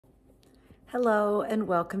Hello and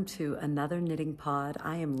welcome to another knitting pod.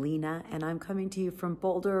 I am Lena and I'm coming to you from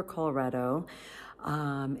Boulder, Colorado.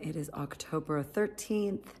 It is October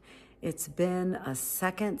 13th. It's been a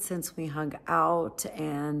second since we hung out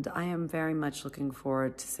and I am very much looking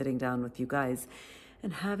forward to sitting down with you guys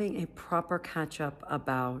and having a proper catch up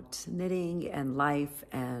about knitting and life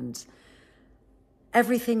and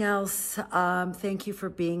everything else. Thank you for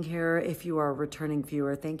being here. If you are a returning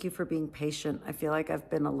viewer, thank you for being patient. I feel like I've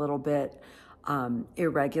been a little bit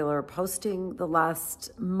irregular posting the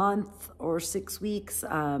last month or 6 weeks.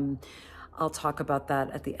 I'll talk about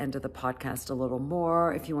that at the end of the podcast a little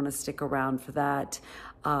more if you want to stick around for that.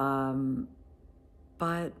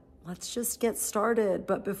 But let's just get started.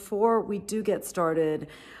 But before we do get started,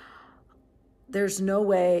 there's no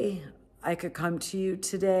way I could come to you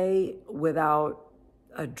today without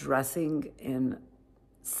addressing in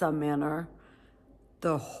some manner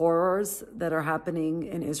the horrors that are happening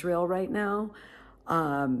in Israel right now.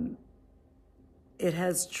 It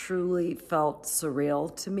has truly felt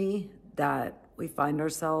surreal to me that we find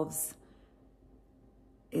ourselves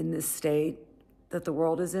in this state that the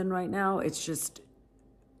world is in right now. It's just,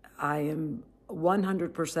 I am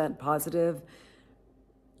 100% positive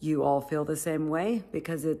you all feel the same way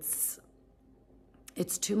because it's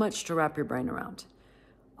too much to wrap your brain around.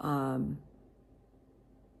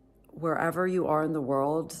 Wherever you are in the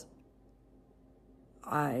world,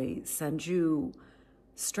 I send you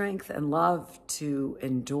strength and love to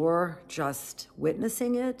endure just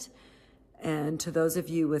witnessing it. And to those of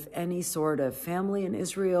you with any sort of family in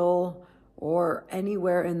Israel or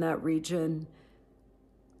anywhere in that region,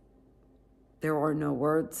 there are no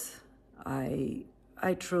words. I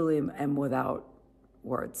truly am without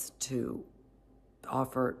words to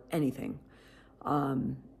offer anything.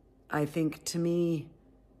 I think to me,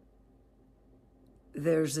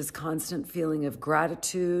 there's this constant feeling of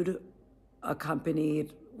gratitude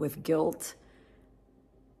accompanied with guilt.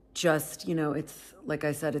 Just, it's like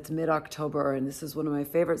I said, it's mid-October and this is one of my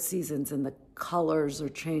favorite seasons and the colors are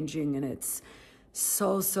changing and it's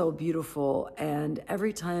so beautiful. And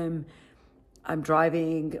every time I'm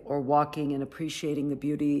driving or walking and appreciating the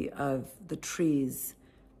beauty of the trees,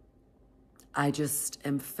 I just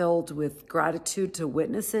am filled with gratitude to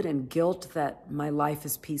witness it and guilt that my life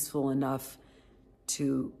is peaceful enough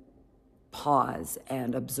to pause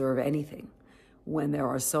and observe anything when there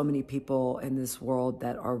are so many people in this world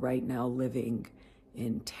that are right now living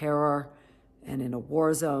in terror and in a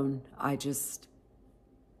war zone.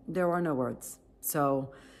 There are no words.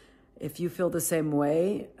 So if you feel the same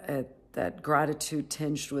way, that gratitude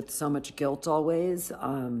tinged with so much guilt always,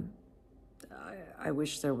 I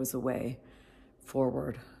wish there was a way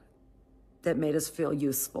forward that made us feel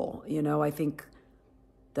useful. I think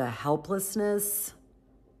the helplessness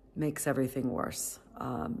makes everything worse.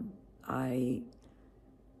 I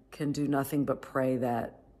can do nothing but pray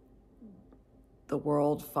that the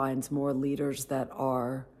world finds more leaders that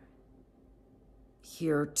are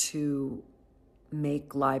here to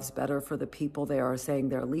make lives better for the people they are saying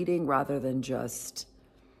they're leading, rather than just,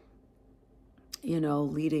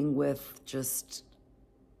 leading with just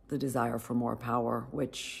the desire for more power,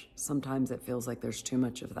 which sometimes it feels like there's too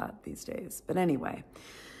much of that these days. But anyway,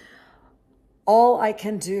 all I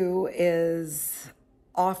can do is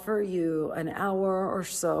offer you an hour or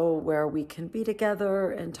so where we can be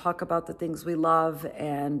together and talk about the things we love.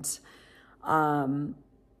 And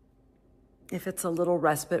if it's a little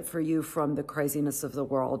respite for you from the craziness of the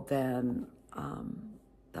world, then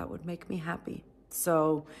that would make me happy.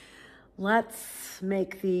 So let's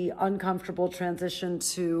make the uncomfortable transition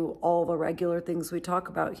to all the regular things we talk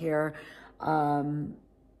about here.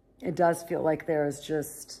 It does feel like there is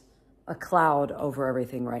just a cloud over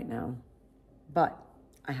everything right now. But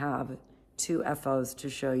I have 2 FOs to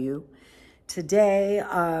show you. Today,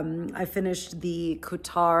 I finished the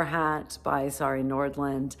Kutaar hat by Sari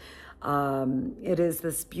Nordlund. It is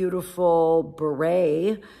this beautiful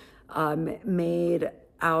beret made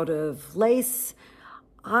out of lace.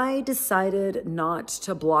 I decided not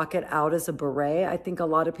to block it out as a beret. I think a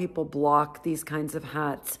lot of people block these kinds of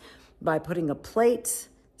hats by putting a plate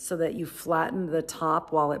so that you flatten the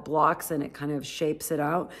top while it blocks and it kind of shapes it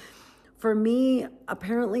out. For me,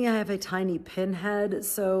 apparently I have a tiny pin head,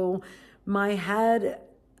 so my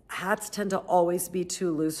hats tend to always be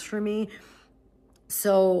too loose for me.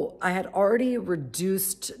 So I had already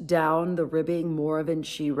reduced down the ribbing more than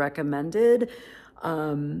she recommended.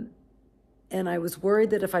 And I was worried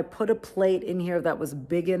that if I put a plate in here that was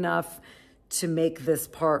big enough to make this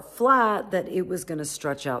part flat, that it was going to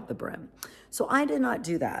stretch out the brim. So I did not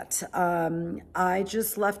do that. I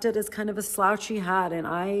just left it as kind of a slouchy hat, and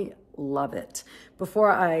I love it.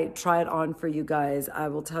 Before I try it on for you guys, I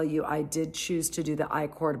will tell you I did choose to do the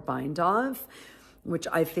I-cord bind off, which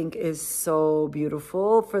I think is so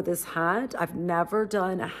beautiful for this hat. I've never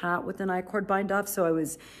done a hat with an I-cord bind off, so I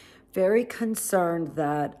was very concerned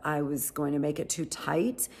that I was going to make it too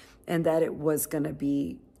tight and that it was going to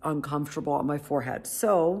be uncomfortable on my forehead.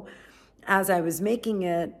 So as I was making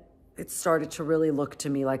it, it started to really look to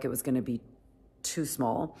me like it was going to be too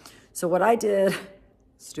small. So what I did,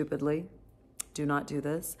 stupidly, do not do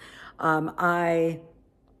this, I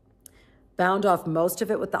bound off most of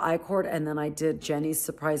it with the I-cord, and then I did Jenny's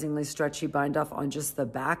surprisingly stretchy bind off on just the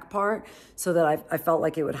back part so that I felt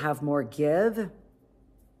like it would have more give.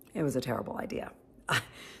 It was a terrible idea.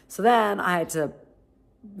 So then I had to,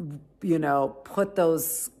 you know, put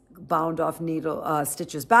those bound off needle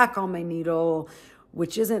stitches back on my needle,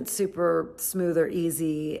 which isn't super smooth or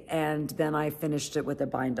easy. And then I finished it with a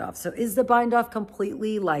bind off. So is the bind off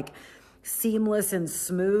completely like seamless and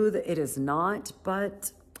smooth? It is not,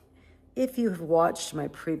 but if you have watched my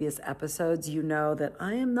previous episodes, you know that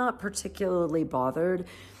I am not particularly bothered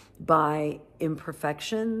by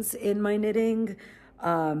imperfections in my knitting.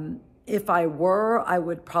 If I were, I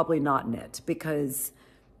would probably not knit because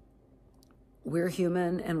we're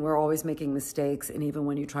human and we're always making mistakes. And even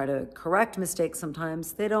when you try to correct mistakes,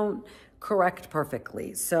 sometimes they don't correct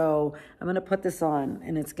perfectly. So I'm going to put this on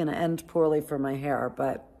and it's going to end poorly for my hair.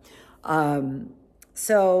 But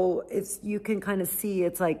so you can kind of see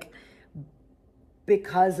it's like,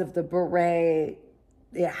 because of the beret,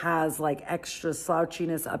 it has like extra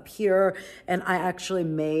slouchiness up here. And I actually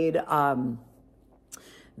made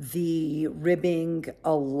the ribbing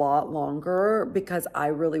a lot longer because I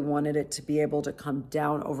really wanted it to be able to come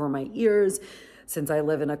down over my ears. Since I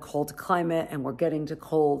live in a cold climate and we're getting to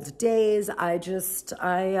cold days,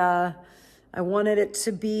 I wanted it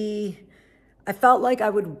to be, I felt like I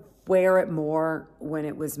would wear it more when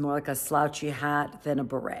it was more like a slouchy hat than a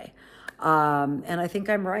beret. And I think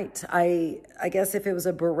I'm right. I guess if it was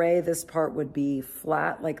a beret, this part would be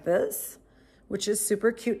flat like this, which is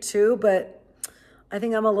super cute too, but I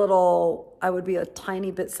think I would be a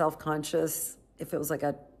tiny bit self-conscious if it was like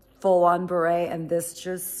a full-on beret, and this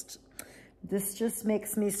just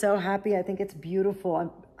makes me so happy. I think it's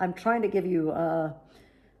beautiful. I'm trying to give you a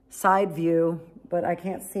side view, but I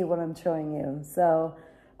can't see what I'm showing you. So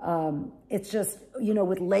it's just, you know,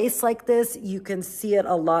 with lace like this, you can see it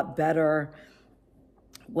a lot better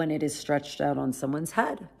when it is stretched out on someone's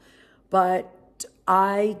head. But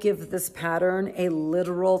I give this pattern a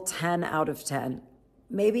literal 10 out of 10.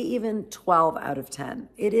 Maybe even 12 out of 10.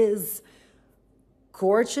 It is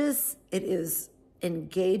gorgeous. It is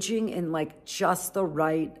engaging in like just the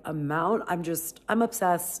right amount. I'm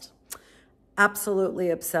obsessed, absolutely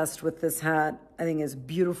obsessed with this hat. I think it's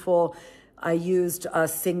beautiful. I used a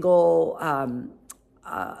single,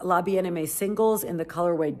 La Bien-Aimée singles in the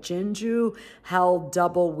colorway Jinju, held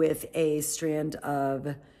double with a strand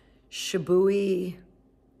of Shibui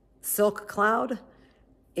Silk Cloud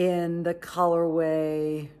in the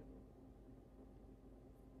colorway,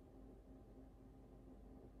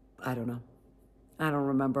 I don't know. I don't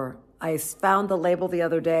remember. I found the label the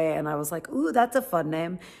other day and I was like, ooh, that's a fun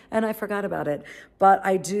name. And I forgot about it. But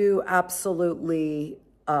I do absolutely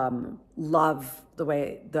love the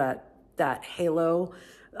way that halo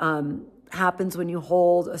happens when you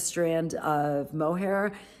hold a strand of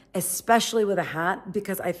mohair, especially with a hat,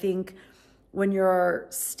 because I think when you're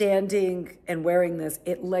standing and wearing this,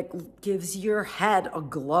 it like gives your head a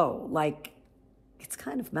glow. Like it's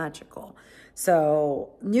kind of magical. So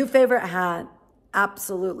new favorite hat,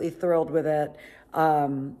 absolutely thrilled with it.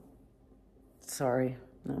 Sorry,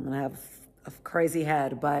 I'm gonna have a crazy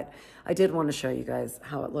head, but I did want to show you guys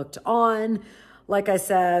how it looked on. Like I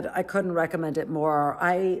said, I couldn't recommend it more.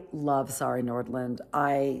 I love Sari Nordlund.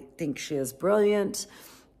 I think she is brilliant.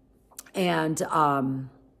 And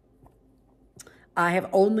I have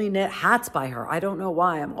only knit hats by her. I don't know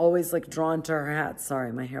why. I'm always like drawn to her hats.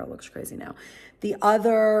 Sorry, my hair looks crazy now.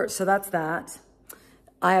 So that's that.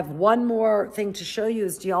 I have one more thing to show you.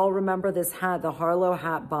 Do y'all remember this hat, the Harlow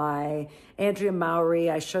hat by Andrea Mowry?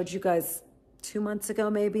 I showed you guys 2 months ago,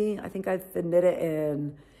 maybe. I think I knit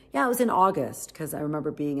it it was in August because I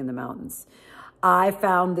remember being in the mountains. I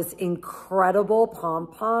found this incredible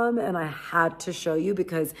pom-pom and I had to show you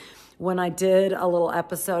because when I did a little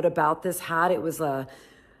episode about this hat, it was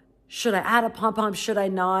should I add a pom-pom, should I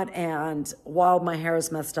not? And while my hair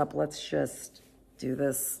is messed up, let's just do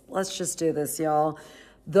this. Let's just do this, y'all.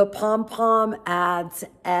 The pom-pom adds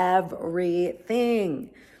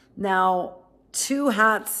everything. Now, 2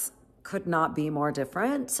 hats could not be more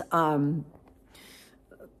different.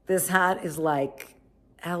 This hat is like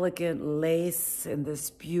elegant lace in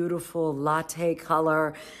this beautiful latte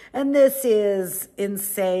color. And this is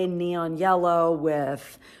insane neon yellow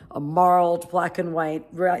with a marled black and white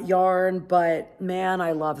yarn, but man,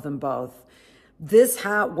 I love them both. This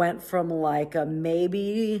hat went from like a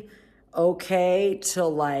maybe okay to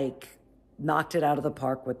like knocked it out of the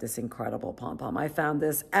park with this incredible pom-pom. I found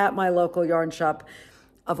this at my local yarn shop,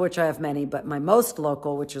 of which I have many, but my most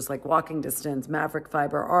local, which is like walking distance, Maverick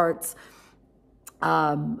Fiber Arts.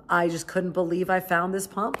 I just couldn't believe I found this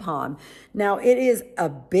pom-pom. Now it is a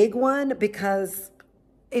big one because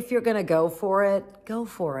if you're gonna go for it,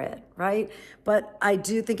 right? But I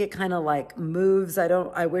do think it kind of like moves.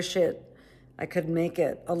 I wish I could make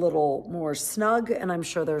it a little more snug, and I'm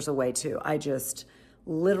sure there's a way to. I just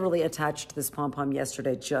literally attached this pom-pom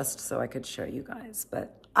yesterday just so I could show you guys.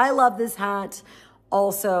 But I love this hat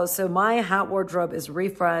also. So my hat wardrobe is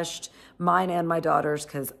refreshed, mine and my daughter's,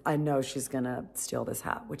 because I know she's gonna steal this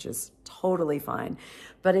hat, which is totally fine.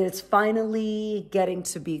 But it's finally getting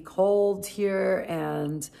to be cold here,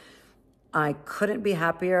 and I couldn't be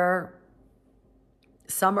happier.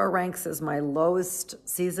 Summer ranks as my lowest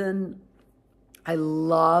season. I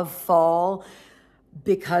love fall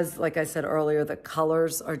because, like I said earlier, the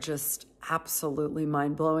colors are just absolutely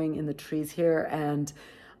mind-blowing in the trees here. And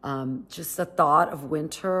just the thought of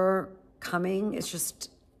winter coming,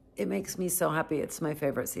 it makes me so happy. It's my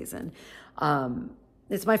favorite season.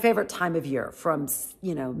 It's my favorite time of year from,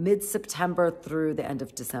 mid-September through the end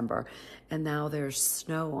of December. And now there's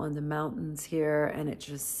snow on the mountains here, and it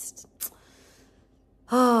just,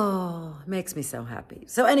 makes me so happy.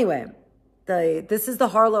 So anyway, this is the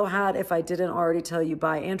Harlow hat, if I didn't already tell you,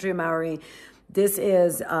 by Andrea Mowry. This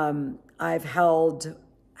is, I've held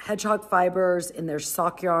hedgehog fibers in their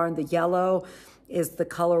sock yarn. The yellow is the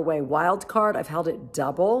colorway Wild Card. I've held it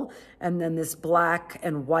double. And then this black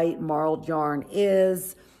and white marled yarn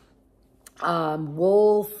is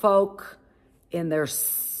Wool Folk in their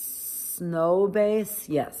snow base.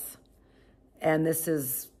 Yes. And this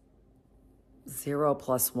is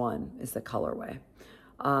 0+1 is the colorway.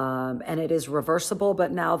 And it is reversible,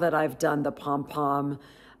 but now that I've done the pom-pom,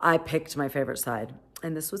 I picked my favorite side,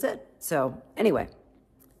 and this was it. So anyway,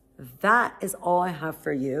 that is all I have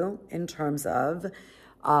for you in terms of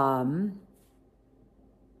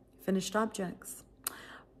finished objects.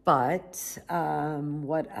 But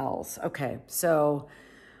what else? Okay, so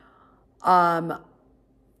I've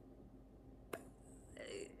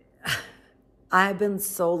been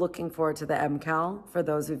so looking forward to the MKAL. For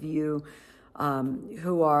those of you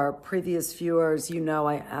who are previous viewers,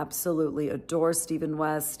 I absolutely adore Stephen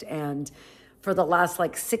West. And for the last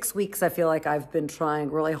 6 weeks, I feel like I've been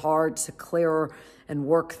trying really hard to clear and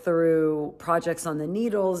work through projects on the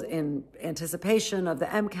needles in anticipation of the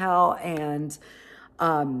MKAL. And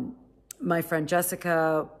my friend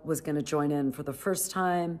Jessica was going to join in for the first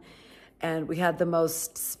time. And we had the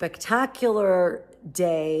most spectacular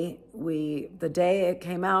day. The day it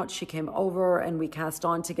came out, she came over and we cast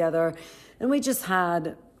on together. And we just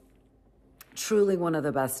had truly one of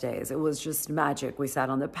the best days. It was just magic. We sat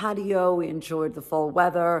on the patio. We enjoyed the fall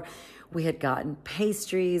weather. We had gotten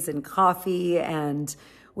pastries and coffee, and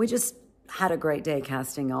we just had a great day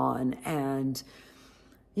casting on. And,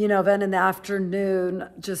 then in the afternoon,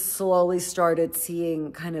 just slowly started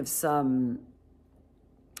seeing kind of some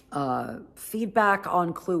feedback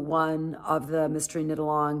on Clue 1 of the Mystery Knit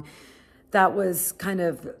Along. That was kind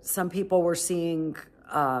of, some people were seeing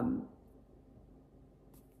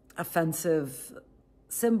offensive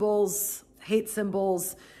symbols, hate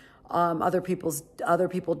symbols. Other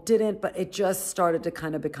people didn't, but it just started to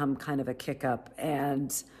kind of become kind of a kick up,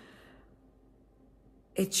 and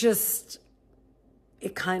it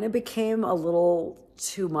kind of became a little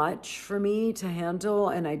too much for me to handle,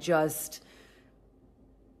 and I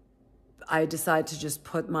decided to just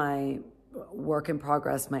put my work in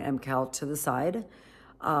progress, my MKAL, to the side.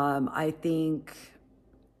 I think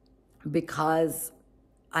because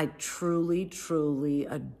I truly, truly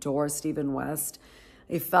adore Stephen West,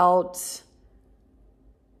 I felt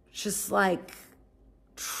just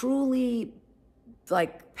truly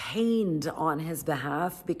pained on his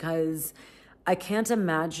behalf, because I can't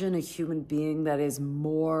imagine a human being that is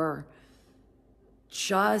more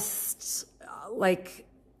just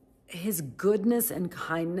his goodness and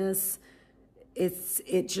kindness.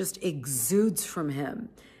 It just exudes from him.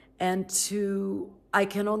 And I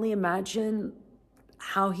can only imagine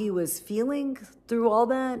how he was feeling through all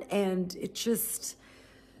that. And it just,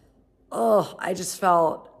 I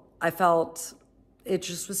felt it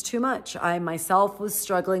just was too much. I myself was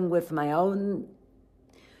struggling with my own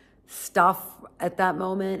stuff at that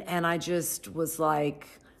moment. And I just was like,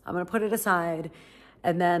 I'm going to put it aside.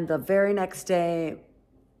 And then the very next day,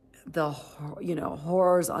 the, you know,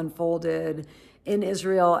 horrors unfolded in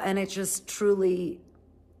Israel. And it just truly,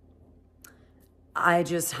 I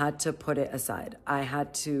just had to put it aside. I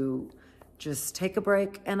had to just take a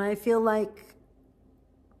break. And I feel like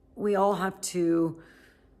we all have to,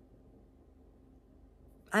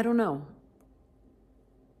 I don't know,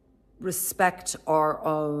 respect our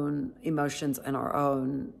own emotions and our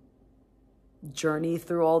own journey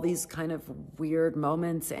through all these kind of weird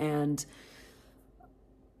moments. And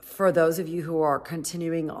for those of you who are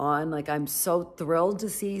continuing on, like, I'm so thrilled to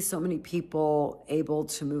see so many people able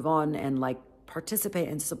to move on and like participate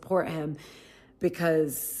and support him,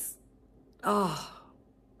 because,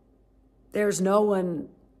 there's no one,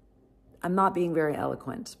 I'm not being very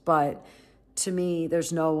eloquent, but to me,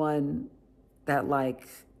 there's no one that like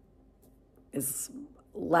is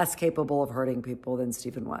less capable of hurting people than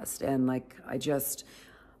Stephen West. And like,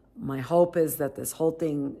 my hope is that this whole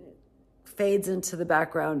thing fades into the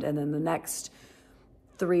background, and then the next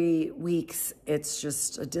 3 weeks, it's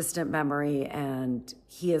just a distant memory, and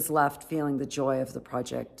he is left feeling the joy of the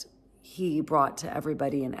project he brought to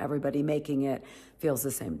everybody, and everybody making it feels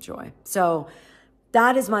the same joy. So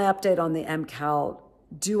that is my update on the MKAL.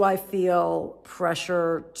 Do I feel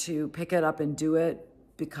pressure to pick it up and do it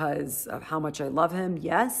because of how much I love him?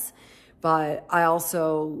 Yes. But I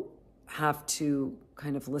also have to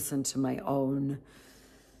kind of listen to my own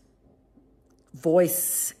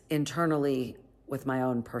voice internally with my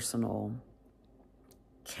own personal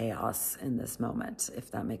chaos in this moment,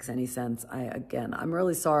 if that makes any sense. I'm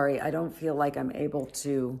really sorry. I don't feel like I'm able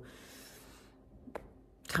to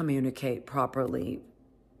communicate properly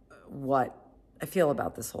what I feel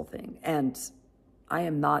about this whole thing. And I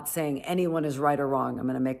am not saying anyone is right or wrong. I'm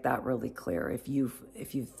going to make that really clear. If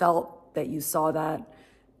you felt that you saw that,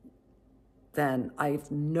 then I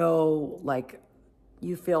know, like,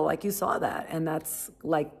 you feel like you saw that. And that's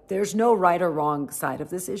like, there's no right or wrong side of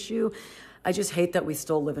this issue. I just hate that we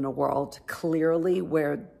still live in a world clearly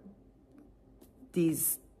where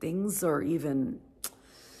these things are even,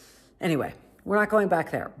 anyway, we're not going back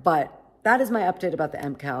there. But that is my update about the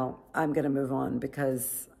MKAL. I'm going to move on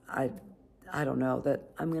because I don't know that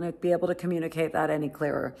I'm going to be able to communicate that any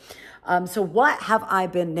clearer. So what have I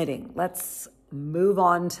been knitting? Let's move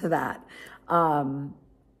on to that. A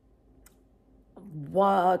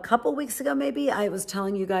couple weeks ago, maybe, I was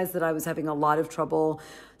telling you guys that I was having a lot of trouble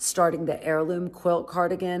starting the Heirloom Quilt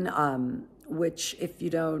Cardigan, which, if you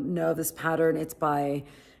don't know this pattern, it's by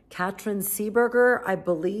Katryn Seeburger, I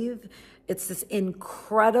believe. It's this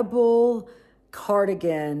incredible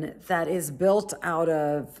cardigan that is built out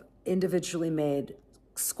of individually made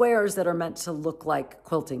squares that are meant to look like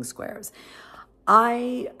quilting squares.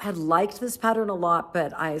 I had liked this pattern a lot,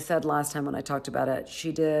 but I said last time when I talked about it,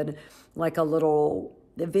 she did like a little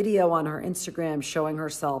video on her Instagram showing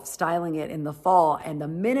herself styling it in the fall. And the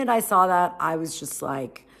minute I saw that, I was just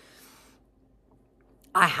like,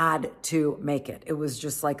 I had to make it. It was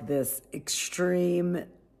just like this extreme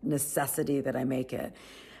necessity that I make it.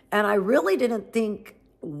 And I really didn't think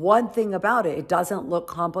one thing about it. It doesn't look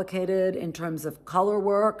complicated in terms of color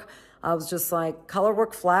work. I was just like, color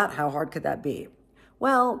work flat, how hard could that be?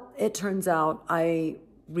 Well, it turns out I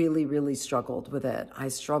really, really struggled with it. I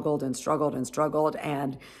struggled and struggled and struggled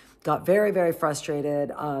and got very, very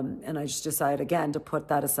frustrated. And I just decided again to put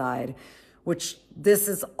that aside, which this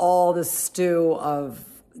is all the stew of,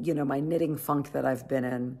 you know, my knitting funk that I've been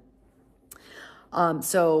in.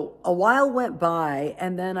 So a while went by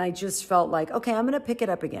and then I just felt like, okay, I'm going to pick it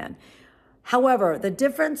up again. However, the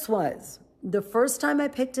difference was the first time I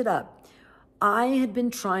picked it up, I had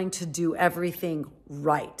been trying to do everything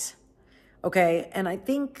right. Okay. And I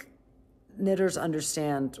think knitters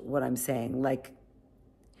understand what I'm saying. Like,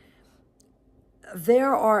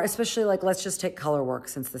 there are, especially like, let's just take color work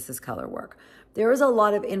since this is color work. There is a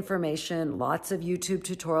lot of information, lots of YouTube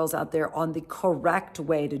tutorials out there on the correct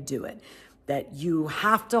way to do it. That you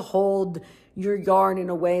have to hold your yarn in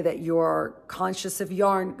a way that you're conscious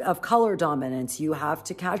of color dominance. You have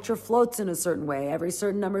to catch your floats in a certain way, every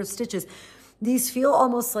certain number of stitches. These feel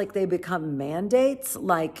almost like they become mandates,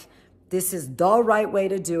 like this is the right way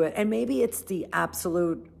to do it. And maybe it's the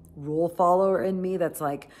absolute rule follower in me that's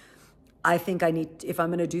like, I think I need, if I'm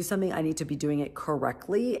going to do something, I need to be doing it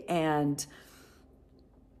correctly. And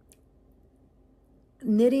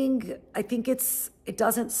knitting, I think it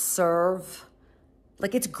doesn't serve,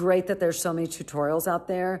 like, it's great that there's so many tutorials out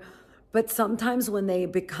there, but sometimes when they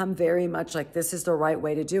become very much like this is the right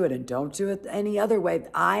way to do it and don't do it any other way,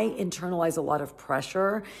 I internalize a lot of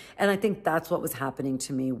pressure. And I think that's what was happening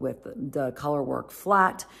to me with the color work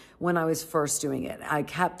flat when I was first doing it. I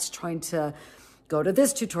kept trying to go to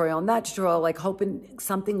this tutorial and that tutorial, like hoping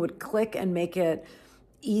something would click and make it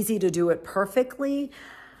easy to do it perfectly.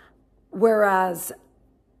 Whereas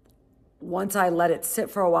once I let it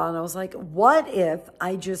sit for a while and I was like, what if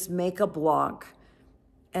I just make a block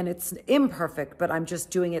and it's imperfect, but I'm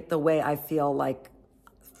just doing it the way I feel, like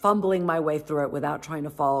fumbling my way through it without trying to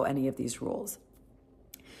follow any of these rules.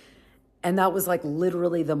 And that was like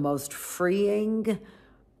literally the most freeing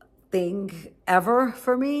thing ever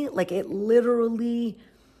for me. Like it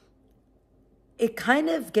kind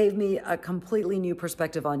of gave me a completely new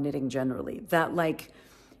perspective on knitting generally, that like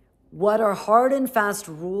what are hard and fast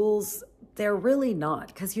rules, they're really not.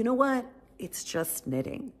 Because you know what? It's just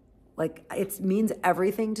knitting. Like it means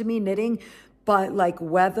everything to me, knitting. But like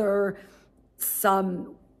whether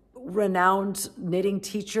some renowned knitting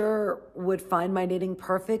teacher would find my knitting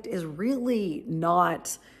perfect is really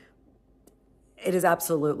not, it is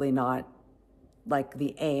absolutely not like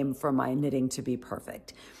the aim for my knitting to be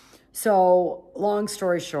perfect. So long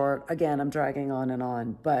story short, again, I'm dragging on and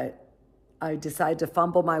on, but I decided to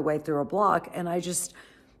fumble my way through a block, and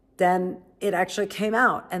then it actually came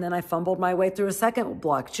out. And then I fumbled my way through a second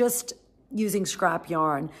block, just using scrap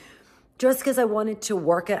yarn, just because I wanted to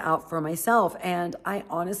work it out for myself. And I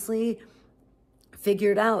honestly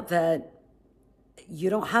figured out that you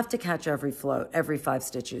don't have to catch every float, every 5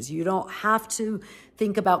 stitches. You don't have to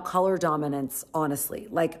think about color dominance, honestly.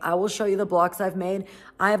 Like I will show you the blocks I've made.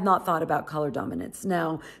 I have not thought about color dominance.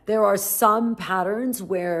 Now, there are some patterns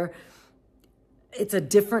where it's a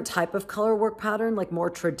different type of color work pattern, like more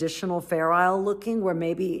traditional Fair Isle looking, where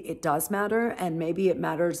maybe it does matter, and maybe it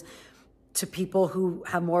matters to people who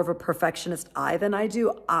have more of a perfectionist eye than I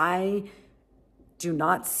do. I do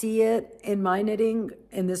not see it in my knitting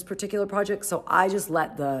in this particular project, so I just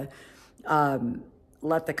let the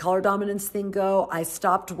color dominance thing go. I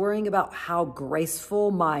stopped worrying about how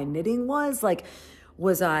graceful my knitting was. Like,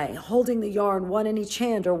 was I holding the yarn one in each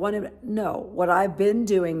hand or one in... No, what I've been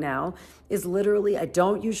doing now is literally, I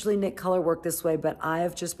don't usually knit color work this way, but I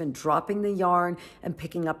have just been dropping the yarn and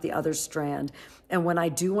picking up the other strand. And when I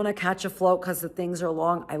do want to catch a float because the things are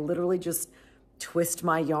long, I literally just twist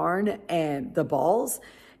my yarn and the balls.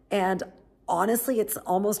 And honestly, it's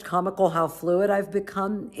almost comical how fluid I've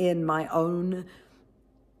become in my own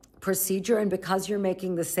procedure. And because you're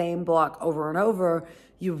making the same block over and over,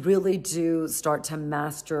 you really do start to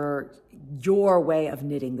master your way of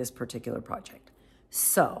knitting this particular project.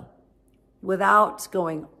 So without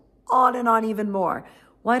going on and on even more,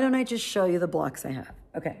 why don't I just show you the blocks I have?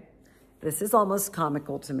 Okay, this is almost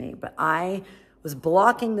comical to me, but I was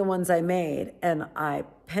blocking the ones I made and I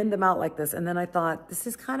pinned them out like this. And then I thought, this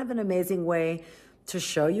is kind of an amazing way to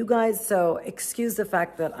show you guys. So excuse the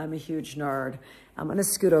fact that I'm a huge nerd. I'm gonna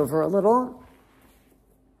scoot over a little.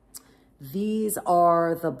 These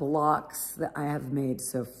are the blocks that I have made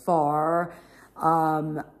so far.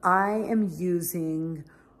 I am using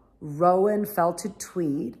Rowan Felted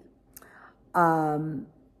Tweed. And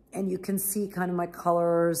you can see kind of my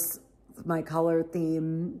colors, my color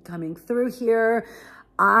theme coming through here.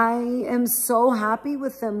 I am so happy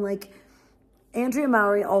with them. Like Andrea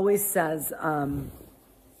Mowry always says,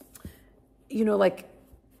 you know, like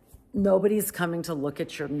nobody's coming to look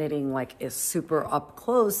at your knitting like is super up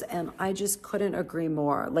close. And I just couldn't agree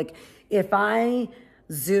more. Like if I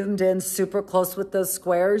zoomed in super close with those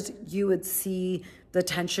squares, you would see the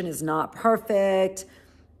tension is not perfect.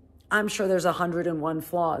 I'm sure there's 101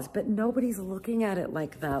 flaws, but nobody's looking at it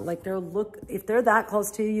like that. Like if they're that close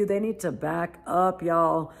to you, they need to back up,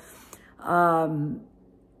 y'all.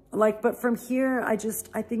 But from here, I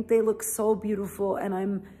think they look so beautiful, and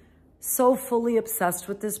I'm so fully obsessed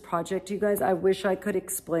with this project. You guys, I wish I could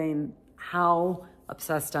explain how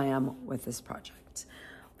obsessed I am with this project.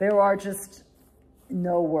 There are just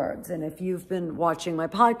no words. And if you've been watching my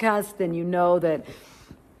podcast, then you know that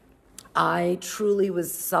I truly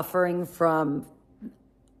was suffering from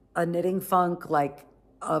a knitting funk, like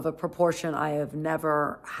of a proportion I have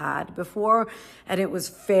never had before. And it was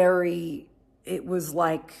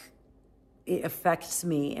like, it affects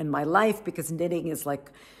me in my life because knitting is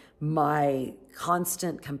like my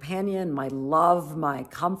constant companion, my love, my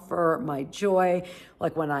comfort, my joy.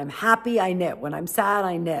 Like when I'm happy, I knit. When I'm sad,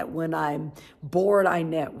 I knit. When I'm bored, I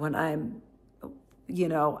knit. When I'm,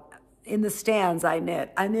 in the stands, I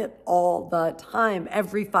knit. I knit all the time,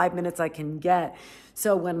 every 5 minutes I can get.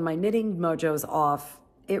 So when my knitting mojo's off,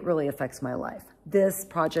 it really affects my life. This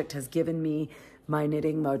project has given me my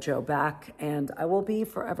knitting mojo back, and I will be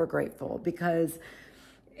forever grateful because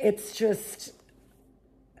it's just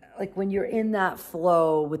like when you're in that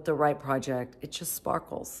flow with the right project, it just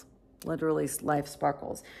sparkles. Literally, life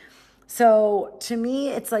sparkles. So to me,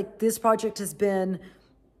 it's like this project has been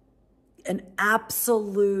an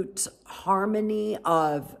absolute harmony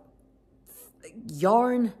of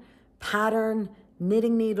yarn, pattern,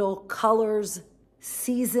 knitting needle, colors,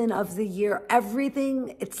 season of the year,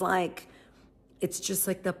 everything. It's just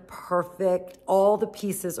like the perfect, all the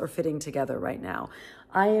pieces are fitting together right now.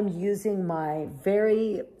 I am using my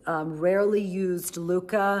very rarely used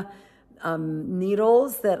Luca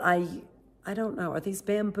needles that I don't know, are these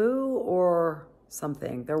bamboo or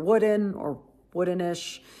something? They're wooden or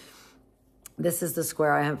woodenish. This is the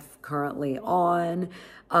square I have currently on.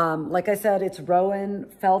 Like I said, it's Rowan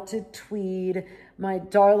felted tweed. My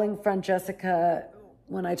darling friend Jessica,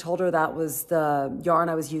 when I told her that was the yarn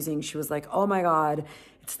I was using, she was like, oh my God,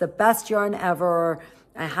 it's the best yarn ever.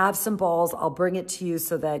 I have some balls. I'll bring it to you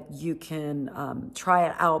so that you can try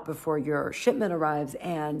it out before your shipment arrives.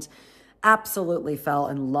 And absolutely fell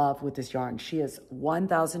in love with this yarn. She is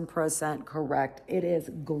 1000% correct. It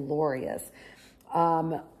is glorious.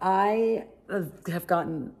 I have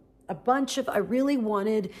gotten a bunch of, I really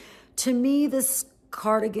wanted, to me, this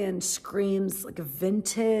cardigan screams like a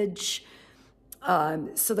vintage.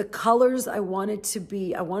 So the colors I wanted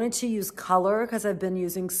to use color because I've been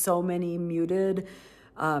using so many muted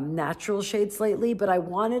natural shades lately, but I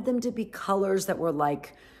wanted them to be colors that were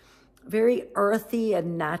like very earthy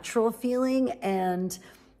and natural feeling. And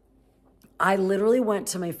I literally went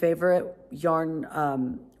to my favorite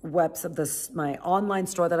yarn webs of this, my online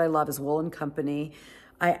store that I love is Wool & Company.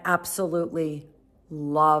 I absolutely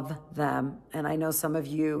love them. And I know some of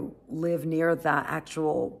you live near that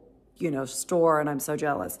actual, store, and I'm so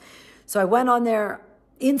jealous. So I went on there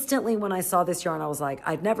instantly when I saw this yarn. I was like,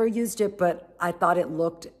 I'd never used it, but I thought it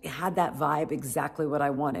had that vibe exactly what I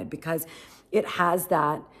wanted because it has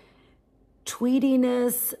that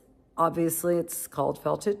tweediness. Obviously, it's called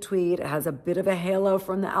felted tweed. It has a bit of a halo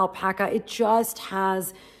from the alpaca. It just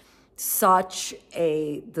has such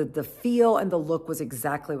the feel and the look was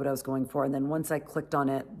exactly what I was going for. And then once I clicked on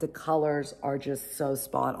it, the colors are just so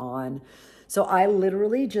spot on. So I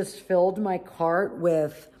literally just filled my cart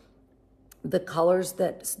with the colors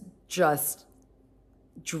that just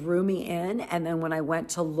drew me in. And then when I went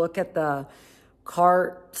to look at the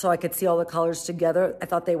cart so I could see all the colors together, I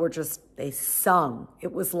thought they sung.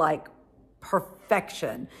 It was like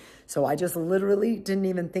perfection. So I just literally didn't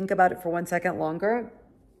even think about it for 1 second longer.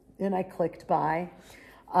 Then I clicked buy.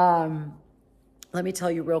 Let me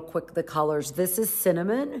tell you real quick the colors. This is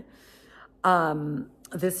cinnamon.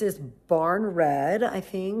 This is barn red, I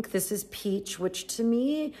think. This is peach, which to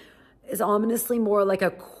me is ominously more like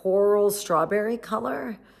a coral strawberry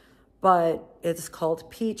color, but it's called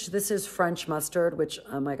peach. This is French mustard, which,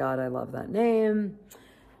 oh my God, I love that name.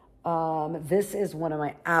 This is one of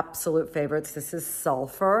my absolute favorites. This is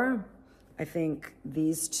sulfur. I think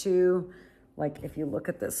these two, like if you look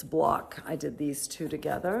at this block, I did these two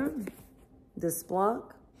together, this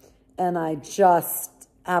block, and I just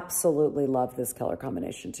absolutely love this color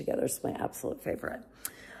combination together. It's my absolute favorite.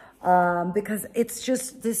 Because it's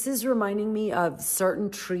just, this is reminding me of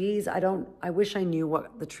certain trees. I wish I knew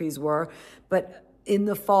what the trees were, but in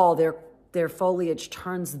the fall, their foliage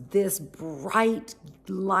turns this bright,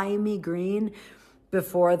 limey green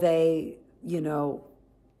before they,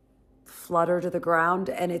 flutter to the ground.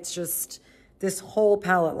 And it's just, this whole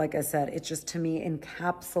palette, like I said, it just, to me,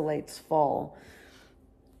 encapsulates fall.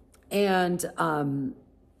 And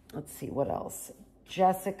let's see, what else?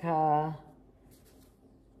 Jessica,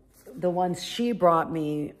 the ones she brought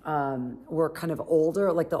me were kind of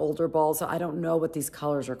older, like the older balls. So I don't know what these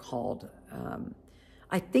colors are called.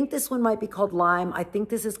 I think this one might be called Lime. I think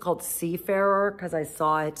this is called Seafarer because I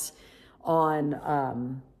saw it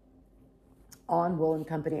on Wool &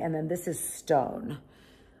 Company. And then this is Stone.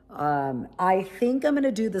 I think I'm going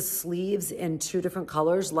to do the sleeves in 2 different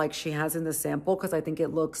colors like she has in the sample because I think it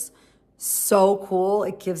looks so cool.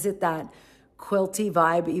 It gives it that quilty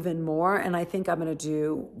vibe even more. And I think I'm going to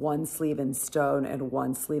do 1 sleeve in Stone and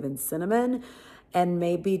 1 sleeve in Cinnamon, and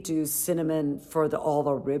maybe do Cinnamon for all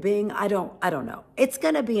the ribbing. I don't know. It's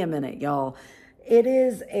going to be a minute, y'all. It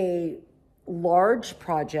is a large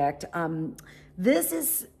project. This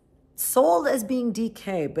is sold as being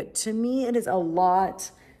DK, but to me, it is a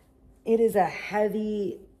lot. It is a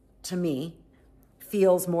heavy, to me,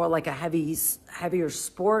 feels more like a heavier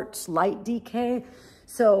sport, light DK.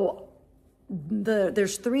 So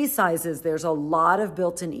there's 3 sizes. There's a lot of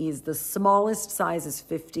built-in ease. The smallest size is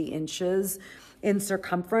 50 inches in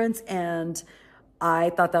circumference, and I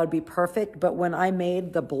thought that would be perfect. But when I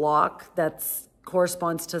made the block that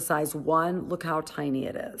corresponds to size 1, look how tiny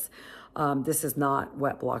it is. This is not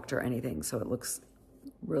wet blocked or anything, so it looks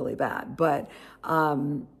really bad. But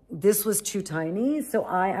this was too tiny. So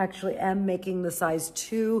I actually am making the size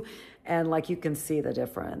 2, and like you can see the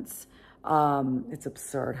difference. It's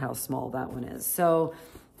absurd how small that one is. So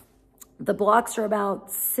the blocks are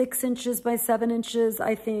about 6 inches by 7 inches,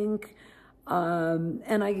 I think.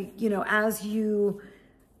 And I, you know, as you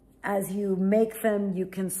make them, you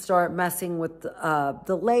can start messing with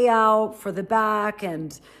the layout for the back,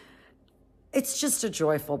 and it's just a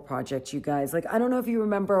joyful project, you guys. Like, I don't know if you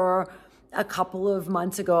remember a couple of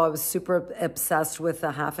months ago, I was super obsessed with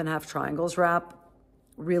the half and half triangles wrap,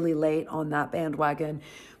 really late on that bandwagon.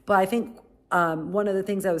 But I think one of the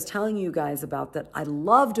things I was telling you guys about that I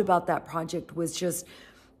loved about that project was just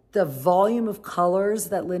the volume of colors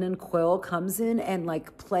that linen quill comes in, and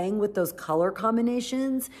like playing with those color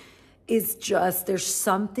combinations is just, there's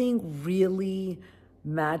something really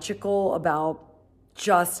magical about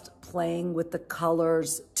just playing with the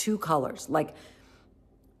colors, 2 colors, like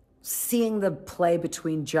seeing the play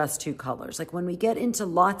between just 2 colors. Like when we get into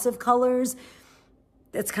lots of colors,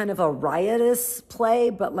 it's kind of a riotous play,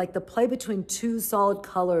 but like the play between 2 solid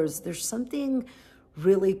colors, there's something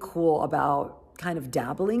really cool about kind of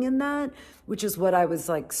dabbling in that, which is what I was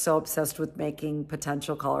like so obsessed with, making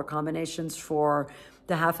potential color combinations for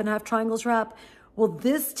the half and half triangles wrap. Well,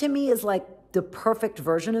 this to me is like the perfect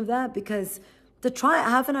version of that, because the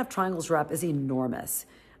half and half triangles wrap is enormous.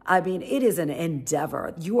 I mean, it is an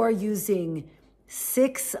endeavor. You are using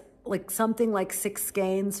 6, like something like 6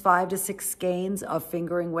 skeins, 5 to 6 skeins of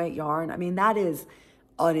fingering weight yarn. I mean, that is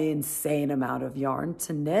an insane amount of yarn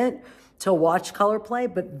to knit, to watch color play.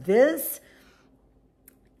 But this,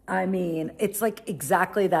 I mean, it's like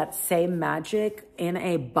exactly that same magic in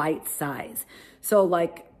a bite size. So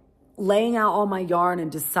like laying out all my yarn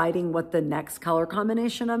and deciding what the next color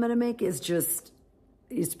combination I'm going to make is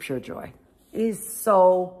pure joy. It is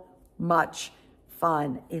so much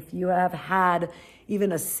fun. If you have had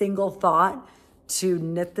even a single thought to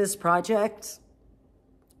knit this project,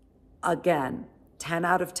 again, 10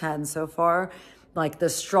 out of 10 so far. Like the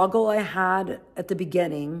struggle I had at the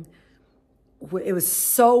beginning, it was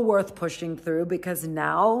so worth pushing through, because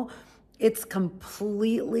now it's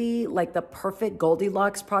completely like the perfect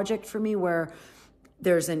Goldilocks project for me, where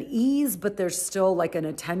there's an ease, but there's still like an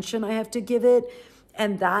attention I have to give it.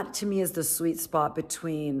 And that to me is the sweet spot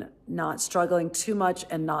between not struggling too much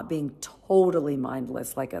and not being totally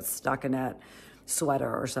mindless, like a stockinette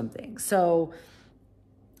sweater or something. So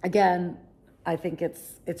again, I think it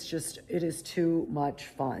is too much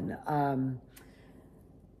fun.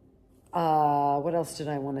 What else did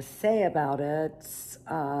I want to say about it?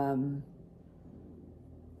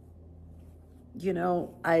 You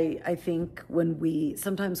know, I think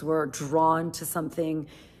sometimes we're drawn to something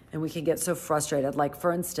and we can get so frustrated. Like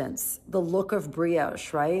for instance, the look of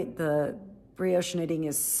brioche, right? The brioche knitting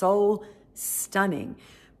is so stunning,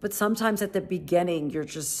 but sometimes at the beginning, you're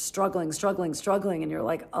just struggling, and you're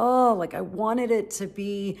like, oh, like I wanted it to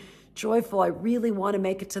be joyful. I really want to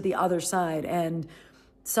make it to the other side. And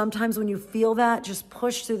sometimes when you feel that, just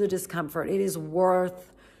push through the discomfort. It is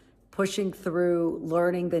worth pushing through,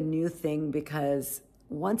 learning the new thing, because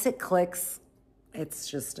once it clicks,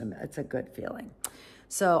 it's a good feeling.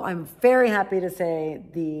 So I'm very happy to say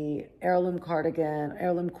the Heirloom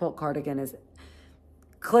Quilt Cardigan is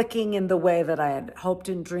clicking in the way that I had hoped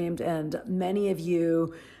and dreamed. And many of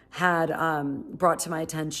you had brought to my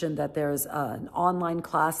attention that there's an online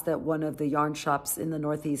class that one of the yarn shops in the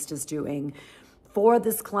Northeast is doing for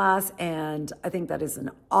this class. And I think that is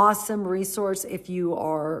an awesome resource if you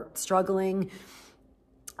are struggling.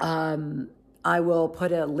 I will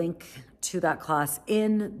put a link to that class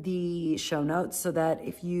in the show notes so that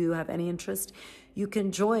if you have any interest, you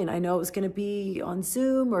can join. I know it was going to be on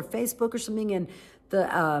Zoom or Facebook or something, and the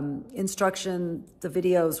the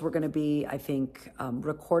videos were going to be, I think,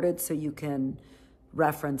 recorded so you can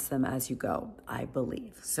reference them as you go, I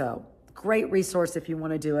believe. So great resource if you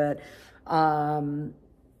want to do it.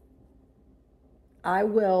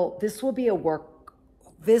 This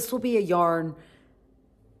will be a yarn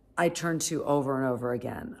I turn to over and over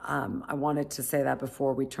again. I wanted to say that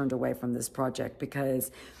before we turned away from this project,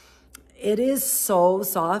 because it is so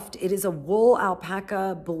soft. It is a wool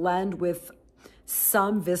alpaca blend with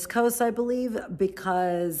some viscose, I believe,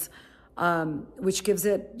 because which gives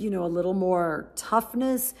it, you know, a little more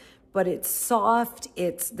toughness, but it's soft.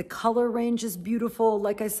 The color range is beautiful.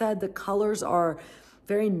 Like I said, the colors are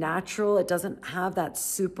very natural. It doesn't have that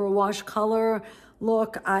superwash color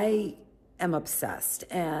look. I am obsessed,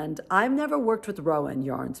 and I've never worked with Rowan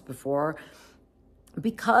yarns before,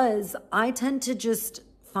 because I tend to just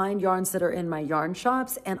find yarns that are in my yarn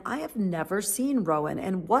shops, and I have never seen Rowan.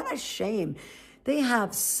 And what a shame They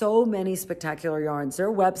have so many spectacular yarns.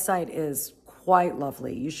 Their website is quite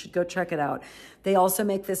lovely. You should go check it out. They also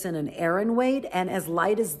make this in an Aran weight, and as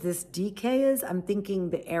light as this DK is, I'm thinking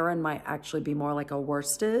the Aran might actually be more like a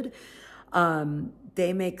worsted.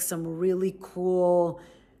 They make some really cool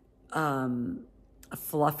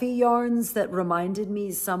fluffy yarns that reminded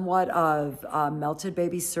me somewhat of Melted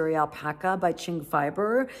Baby Suri Alpaca by Ching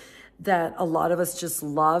Fiber that a lot of us just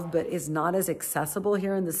love, but is not as accessible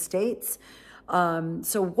here in the States.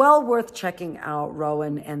 So well worth checking out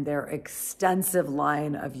Rowan and their extensive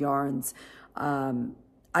line of yarns.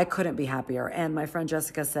 I couldn't be happier. And my friend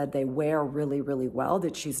Jessica said they wear really, really well,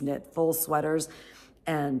 that she's knit full sweaters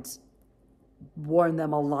and worn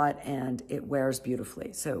them a lot, and it wears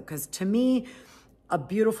beautifully. So, because to me, a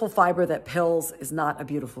beautiful fiber that pills is not a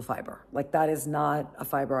beautiful fiber. Like, that is not a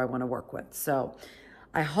fiber I want to work with. So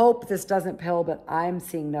I hope this doesn't pill, but I'm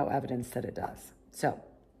seeing no evidence that it does. So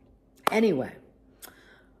anyway,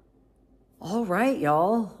 all right,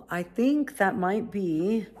 y'all. I think that might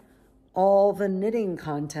be all the knitting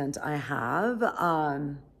content I have.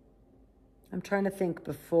 I'm trying to think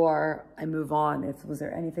before I move on if was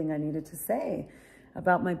there anything I needed to say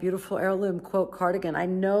about my beautiful Heirloom Quilt Cardigan. I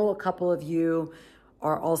know a couple of you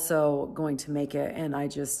are also going to make it, and I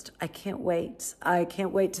can't wait. I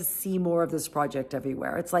can't wait to see more of this project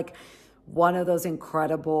everywhere. It's like one of those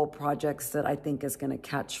incredible projects that I think is going to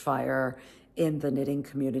catch fire in the knitting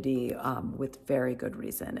community with very good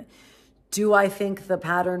reason. Do I think the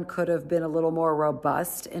pattern could have been a little more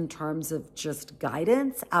robust in terms of just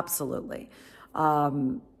guidance? Absolutely.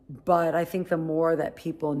 But I think the more that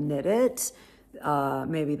people knit it,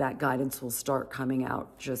 maybe that guidance will start coming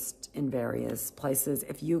out just in various places.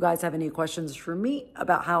 If you guys have any questions for me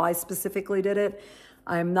about how I specifically did it,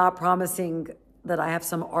 I'm not promising that I have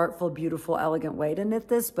some artful, beautiful, elegant way to knit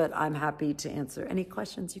this, but I'm happy to answer any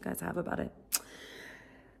questions you guys have about it.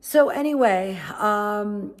 So anyway,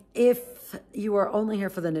 if you are only here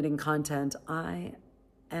for the knitting content, I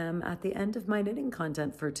am at the end of my knitting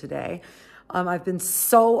content for today. I've been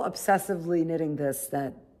so obsessively knitting this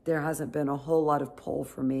that there hasn't been a whole lot of pull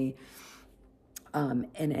for me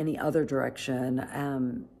in any other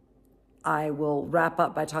direction. I will wrap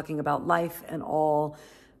up by talking about life and all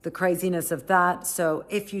the craziness of that. So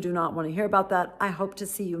if you do not want to hear about that, I hope to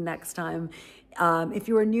see you next time. If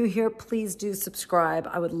you are new here, please do subscribe.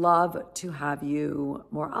 I would love to have you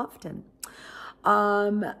more often.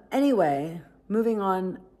 Anyway, moving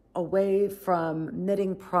on away from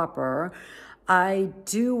knitting proper, I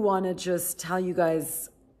do want to just tell you guys,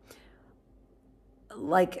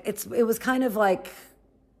 like, it was kind of like,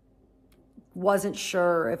 wasn't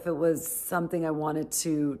sure if it was something I wanted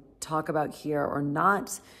to talk about here or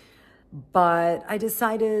not, but I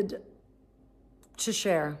decided to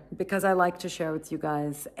share because I like to share with you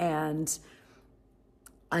guys, and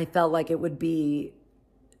I felt like it would be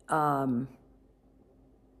not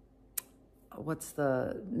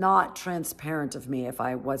transparent of me if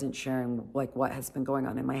I wasn't sharing like what has been going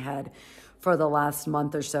on in my head for the last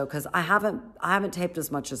month or so, because I haven't taped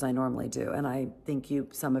as much as I normally do, and I think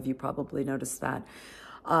some of you probably noticed that.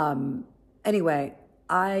 Anyway,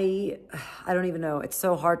 I don't even know. It's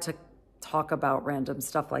so hard to talk about random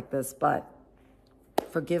stuff like this, but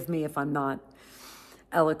forgive me if I'm not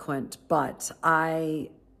eloquent, but I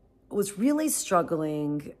was really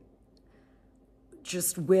struggling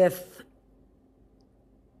just with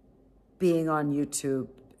being on YouTube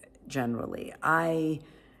generally. I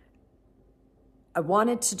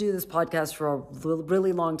wanted to do this podcast for a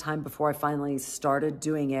really long time before I finally started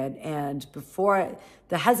doing it. And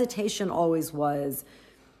the hesitation always was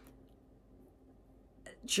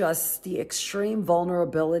just the extreme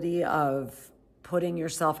vulnerability of putting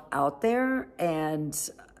yourself out there and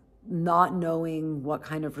not knowing what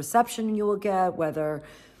kind of reception you will get, whether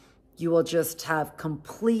you will just have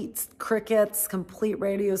complete crickets, complete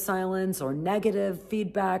radio silence, or negative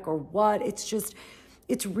feedback, or what.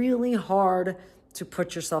 It's really hard to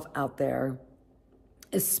put yourself out there,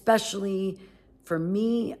 especially for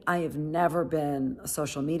me. I have never been a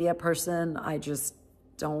social media person. I just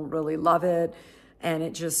don't really love it. And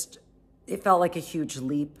it felt like a huge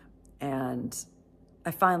leap. And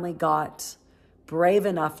I finally got brave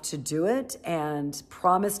enough to do it and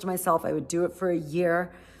promised myself I would do it for a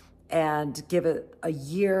year and give it a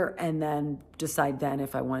year and then decide then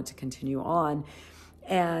if I wanted to continue on.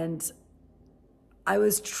 And I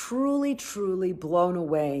was truly, truly blown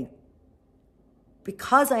away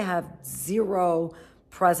because I have zero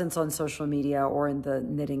presence on social media or in the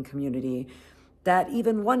knitting community, that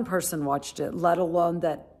even one person watched it, let alone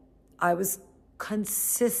that I was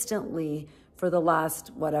consistently for the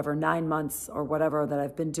last, 9 months or whatever that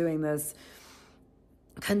I've been doing this,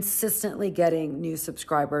 consistently getting new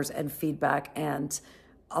subscribers and feedback and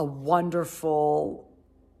a wonderful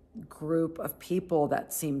group of people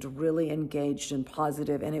that seemed really engaged and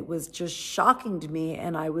positive, and it was just shocking to me,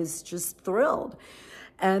 and I was just thrilled.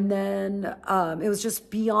 And then it was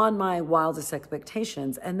just beyond my wildest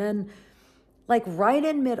expectations. And then like right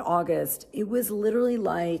in mid-August, it was literally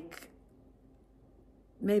like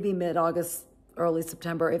maybe mid-August, early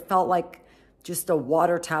September, it felt like just a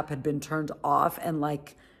water tap had been turned off, and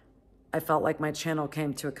like I felt like my channel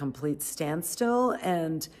came to a complete standstill,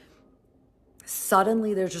 and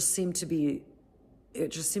suddenly it just seemed to be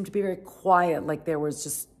very quiet. Like there was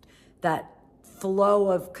just that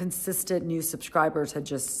flow of consistent new subscribers had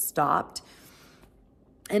just stopped.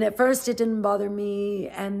 And at first it didn't bother me,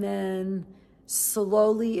 and then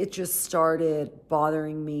slowly it just started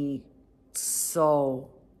bothering me so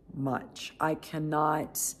much. I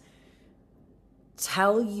cannot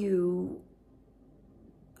tell you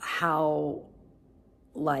how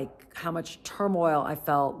much turmoil I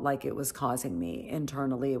felt like it was causing me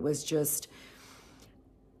internally. It was just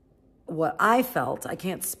what I felt. I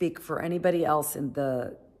can't speak for anybody else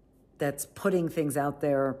that's putting things out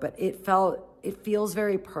there, but it feels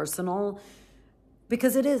very personal,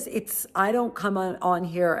 because I don't come on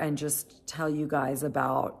here and just tell you guys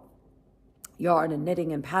about yarn and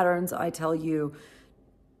knitting and patterns. I tell you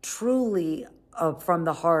truly from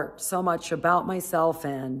the heart so much about myself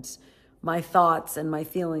and my thoughts and my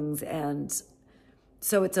feelings. And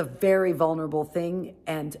so it's a very vulnerable thing,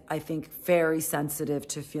 and I think very sensitive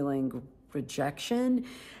to feeling rejection.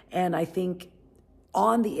 And I think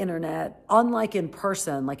on the internet, unlike in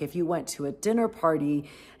person, like if you went to a dinner party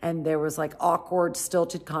and there was like awkward,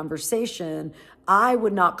 stilted conversation, I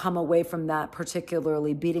would not come away from that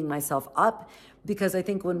particularly beating myself up, because I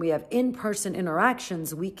think when we have in-person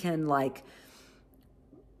interactions, we can like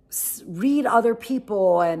read other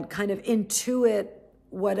people and kind of intuit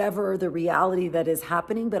whatever the reality that is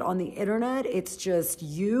happening. But on the internet, it's just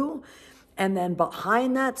you. And then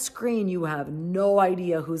behind that screen, you have no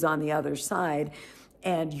idea who's on the other side.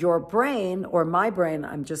 And your brain, or my brain,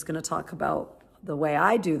 I'm just going to talk about the way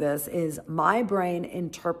I do this, is my brain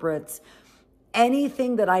interprets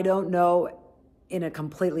anything that I don't know in a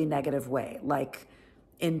completely negative way, like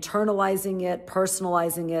internalizing it,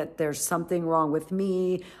 personalizing it. There's something wrong with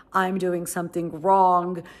me. I'm doing something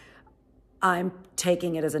wrong. I'm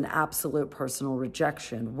taking it as an absolute personal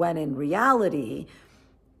rejection, when in reality,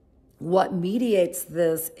 what mediates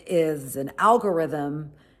this is an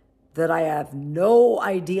algorithm that I have no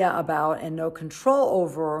idea about and no control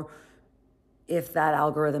over. If that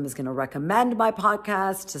algorithm is going to recommend my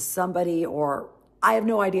podcast to somebody, or I have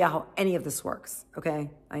no idea how any of this works. Okay.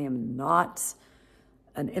 I am not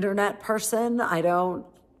an internet person.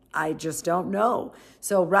 I just don't know.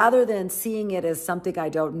 So rather than seeing it as something I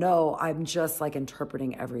don't know, I'm just like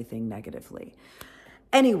interpreting everything negatively.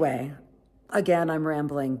 Anyway, again, I'm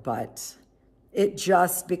rambling, but it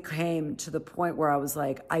just became to the point where I was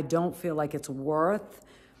like, I don't feel like it's worth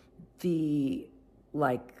the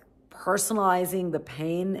like personalizing the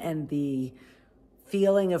pain and the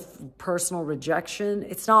feeling of personal rejection.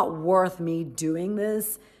 It's not worth me doing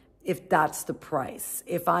this if that's the price.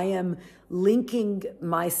 If I am linking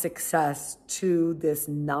my success to this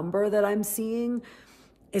number that I'm seeing,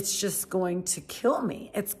 it's just going to kill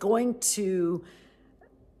me. It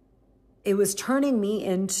was turning me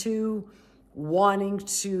into wanting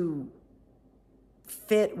to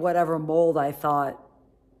fit whatever mold I thought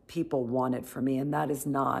people wanted for me. And that is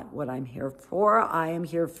not what I'm here for. I am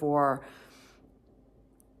here for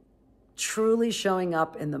truly showing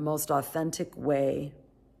up in the most authentic way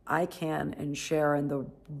I can and share in the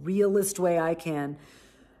realest way I can,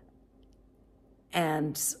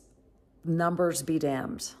 and numbers be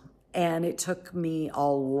damned. And it took me a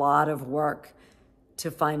lot of work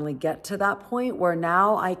to finally get to that point where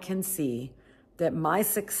now I can see that my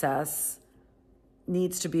success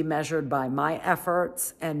needs to be measured by my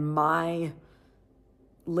efforts and my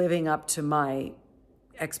living up to my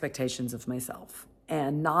expectations of myself,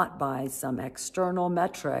 and not by some external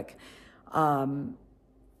metric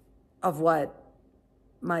of what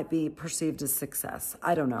might be perceived as success.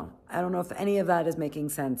 I don't know. I don't know if any of that is making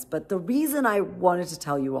sense. But the reason I wanted to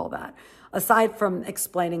tell you all that, aside from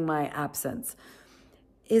explaining my absence,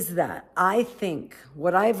 is that I think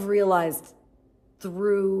what I've realized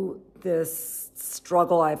through this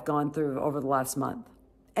struggle I've gone through over the last month,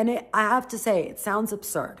 and I have to say, it sounds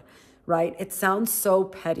absurd, right? It sounds so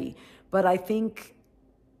petty, but I think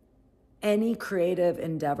any creative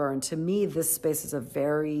endeavor, and to me, this space is a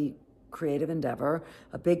very creative endeavor,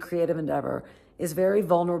 a big creative endeavor, is very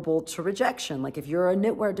vulnerable to rejection. Like if you're a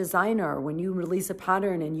knitwear designer, when you release a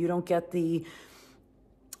pattern and you don't get the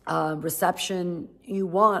reception you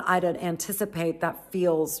want, I'd anticipate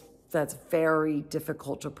that's very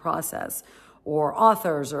difficult to process. Or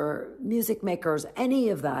authors or music makers, any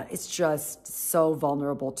of that. It's just so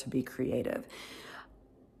vulnerable to be creative.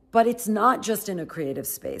 But it's not just in a creative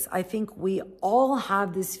space. I think we all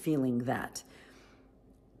have this feeling that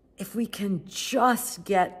if we can just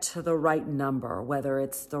get to the right number, whether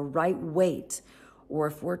it's the right weight, or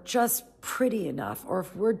if we're just pretty enough, or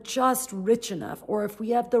if we're just rich enough, or if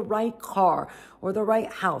we have the right car, or the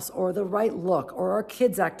right house, or the right look, or our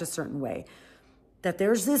kids act a certain way, that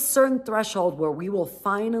there's this certain threshold where we will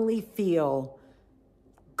finally feel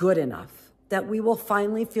good enough, that we will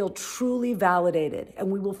finally feel truly validated,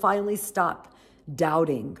 and we will finally stop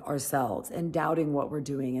doubting ourselves and doubting what we're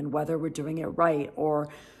doing and whether we're doing it right. Or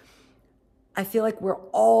I feel like we're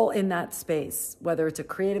all in that space, whether it's a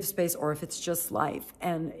creative space or if it's just life.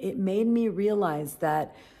 And it made me realize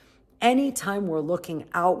that anytime we're looking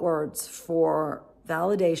outwards for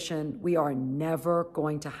validation, we are never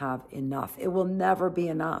going to have enough. It will never be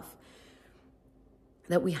enough.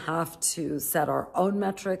 That we have to set our own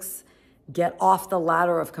metrics, get off the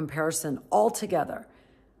ladder of comparison altogether.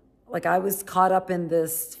 Like I was caught up in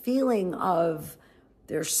this feeling of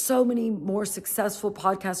there's so many more successful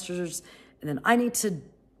podcasters, and then I need to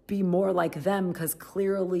be more like them because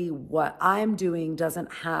clearly what I'm doing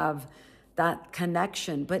doesn't have that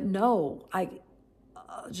connection. But no,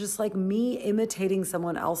 just like me imitating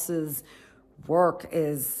someone else's work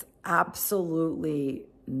is absolutely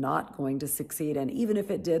not going to succeed. And even if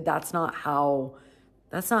it did, that's not how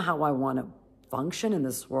I want to function in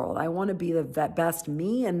this world. I want to be the best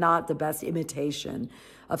me and not the best imitation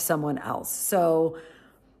of someone else. So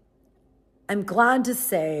I'm glad to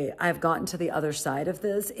say I've gotten to the other side of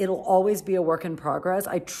this. It'll always be a work in progress.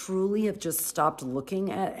 I truly have just stopped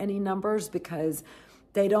looking at any numbers because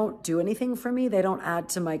they don't do anything for me. They don't add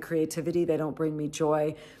to my creativity. They don't bring me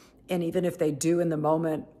joy. And even if they do in the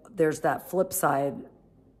moment, there's that flip side.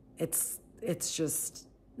 It's just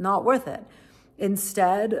not worth it.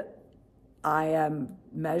 Instead, I am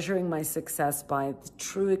measuring my success by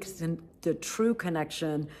the true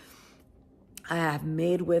connection I have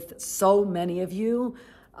made with so many of you.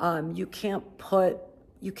 You can't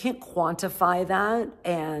quantify that,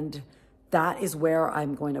 and that is where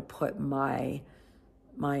I'm going to put my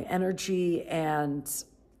energy, and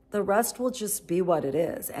the rest will just be what it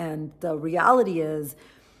is. And the reality is,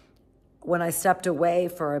 when I stepped away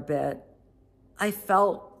for a bit, I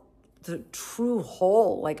felt the true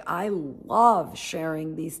whole. Like I love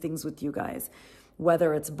sharing these things with you guys,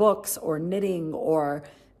 whether it's books or knitting or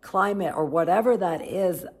climate or whatever that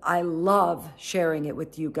is. I love sharing it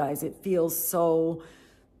with you guys. It feels so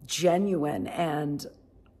genuine, and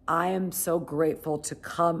I am so grateful to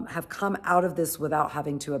have come out of this without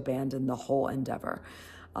having to abandon the whole endeavor.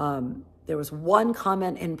 There was one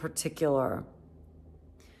comment in particular.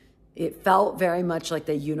 It felt very much like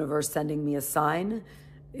the universe sending me a sign.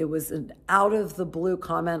 It was an out of the blue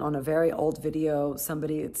comment on a very old video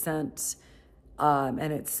somebody had sent.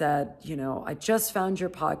 And it said, I just found your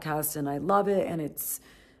podcast and I love it. And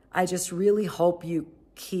I just really hope you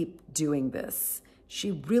keep doing this.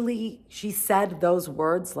 She said those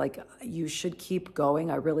words, like, you should keep going.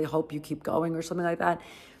 I really hope you keep going, or something like that.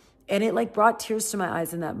 And it like brought tears to my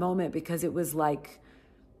eyes in that moment, because it was like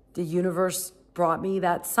the universe brought me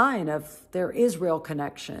that sign of there is real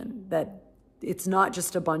connection, that it's not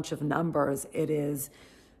just a bunch of numbers. It is,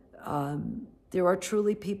 there are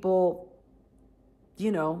truly people,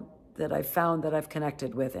 that I've found that I've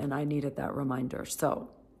connected with, and I needed that reminder. So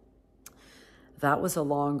that was a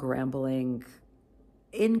long, rambling,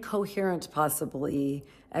 incoherent, possibly,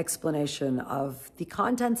 explanation of the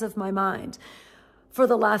contents of my mind for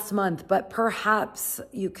the last month. But perhaps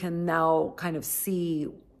you can now kind of see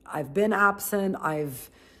I've been absent.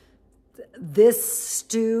 This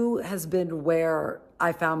stew has been where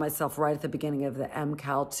I found myself right at the beginning of the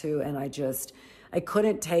MKAL too, and I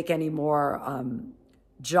couldn't take any more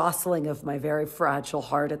jostling of my very fragile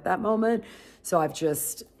heart at that moment. So I've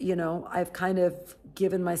just, I've kind of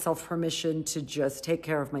given myself permission to just take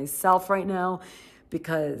care of myself right now,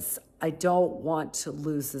 because I don't want to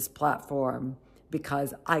lose this platform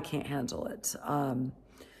because I can't handle it.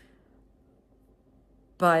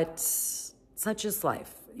 But such is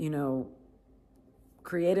life,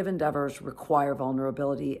 creative endeavors require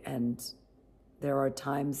vulnerability, and there are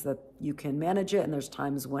times that you can manage it, and there's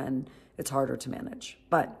times when it's harder to manage.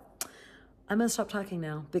 But I'm going to stop talking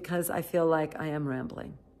now because I feel like I am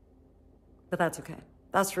rambling. But that's okay.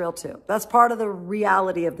 That's real too. That's part of the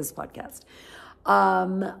reality of this podcast.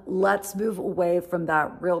 Let's move away from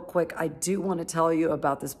that real quick. I do want to tell you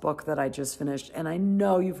about this book that I just finished, and I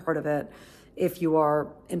know you've heard of it if you are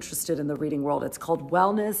interested in the reading world. It's called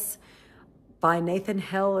Wellness by Nathan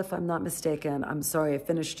Hill, if I'm not mistaken. I'm sorry, I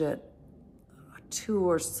finished it 2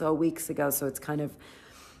 or so weeks ago, so it's kind of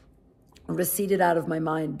receded out of my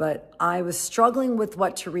mind, but I was struggling with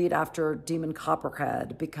what to read after Demon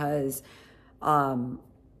Copperhead because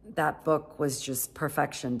that book was just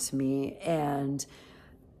perfection to me. And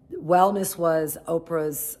Wellness was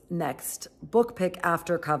Oprah's next book pick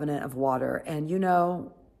after Covenant of Water. And you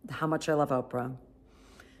know how much I love Oprah.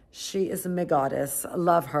 She is a me goddess. I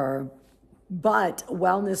love her. But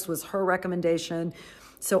Wellness was her recommendation.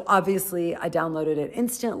 So obviously I downloaded it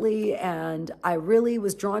instantly, and I really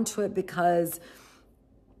was drawn to it because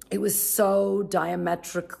it was so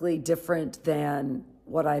diametrically different than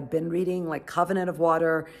what I'd been reading. Like Covenant of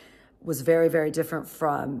Water was very, very different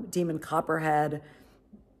from Demon Copperhead.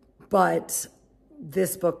 But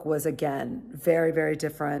this book was, again, very, very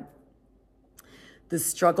different. The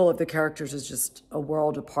struggle of the characters is just a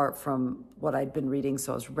world apart from what I'd been reading,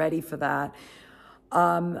 so I was ready for that.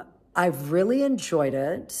 I've really enjoyed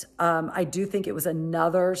it. I do think it was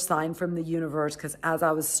another sign from the universe because as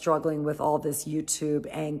I was struggling with all this YouTube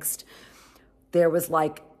angst, there was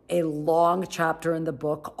like a long chapter in the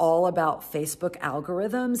book all about Facebook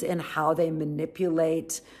algorithms and how they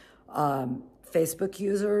manipulate Facebook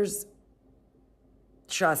users.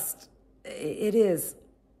 Just, it is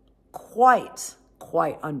quite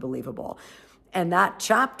unbelievable. And that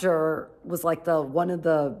chapter was like one of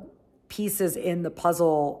the pieces in the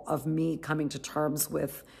puzzle of me coming to terms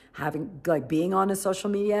with being on a social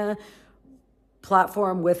media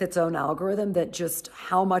platform with its own algorithm, that just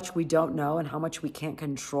how much we don't know and how much we can't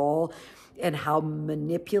control and how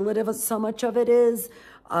manipulative so much of it is.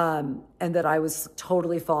 And that I was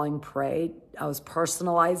totally falling prey. I was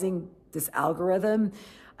personalizing this algorithm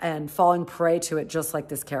and falling prey to it, just like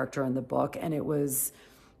this character in the book. And it was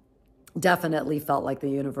definitely felt like the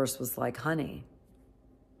universe was like, honey,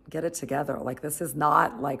 get it together. Like, this is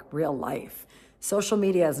not like real life. Social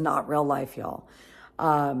media is not real life, y'all.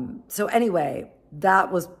 So anyway,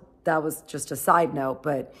 that was just a side note,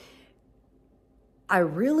 but I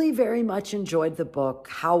really very much enjoyed the book.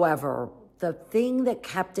 However, the thing that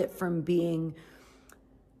kept it from being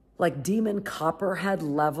like Demon Copperhead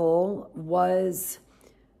level was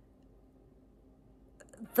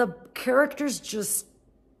the characters just,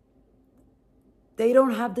 they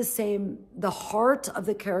don't have the heart of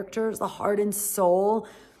the characters, the heart and soul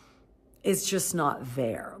is just not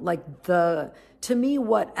there. Like to me,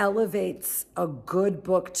 what elevates a good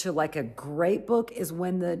book to like a great book is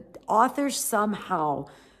when the author somehow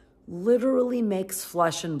literally makes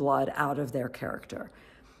flesh and blood out of their character.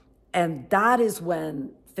 And that is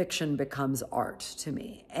when fiction becomes art to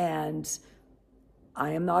me. And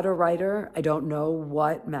I am not a writer. I don't know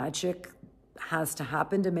what magic has to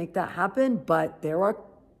happen to make that happen, but there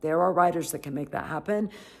are writers that can make that happen.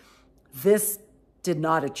 This did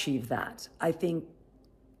not achieve that. I think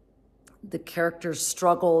the characters'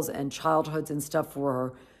 struggles and childhoods and stuff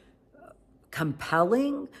were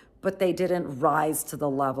compelling, but they didn't rise to the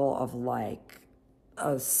level of like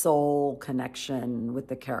a soul connection with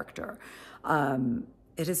the character.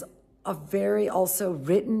 It is also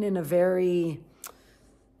written in a very,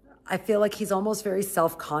 I feel like he's almost very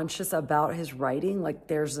self-conscious about his writing.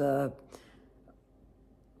 Like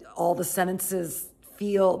all the sentences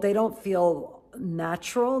they don't feel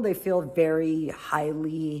natural. They feel very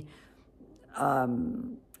highly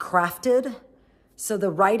crafted. So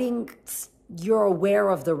the writing, you're aware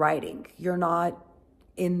of the writing. You're not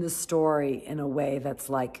in the story in a way that's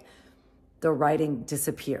like the writing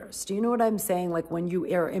disappears. Do you know what I'm saying? Like when you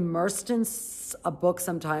are immersed in a book,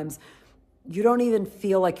 sometimes you don't even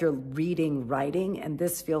feel like you're reading writing, and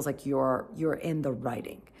this feels like you're in the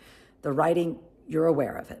writing. The writing, you're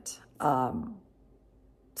aware of it.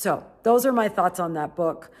 So those are my thoughts on that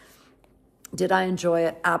book. Did I enjoy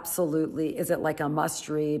it? Absolutely. Is it like a must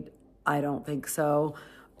read? I don't think so.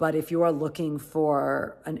 But if you are looking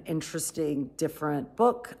for an interesting, different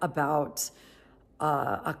book about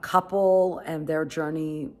a couple and their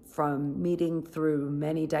journey from meeting through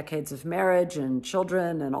many decades of marriage and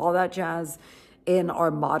children and all that jazz in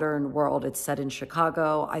our modern world, it's set in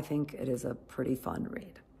Chicago. I think it is a pretty fun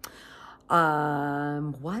read.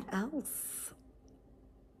 What else?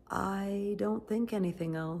 I don't think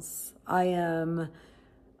anything else.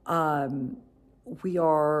 We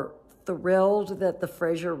are thrilled that the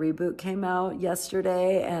Frasier reboot came out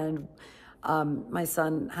yesterday, and my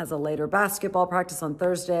son has a later basketball practice on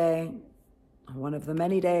Thursday, one of the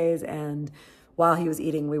many days, and while he was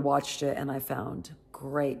eating, we watched it, and I found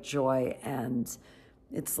great joy. And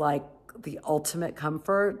it's like the ultimate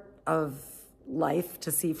comfort of life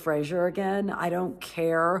to see Frasier again. I don't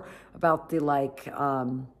care about the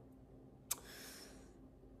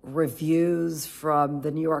reviews from the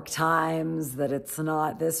New York Times that it's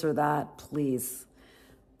not this or that. Please.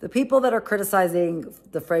 The people that are criticizing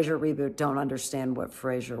the Frasier reboot don't understand what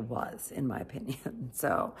Frasier was, in my opinion.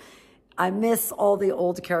 So I miss all the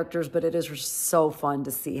old characters, but it is so fun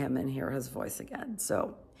to see him and hear his voice again.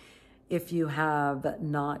 So if you have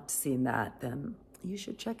not seen that, then you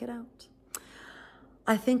should check it out.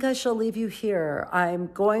 I think I shall leave you here. I'm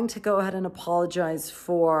going to go ahead and apologize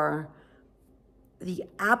for the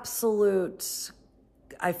absolute,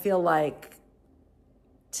 I feel like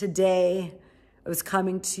today I was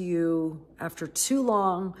coming to you after too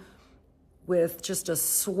long with just a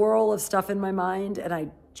swirl of stuff in my mind. And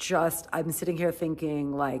I'm sitting here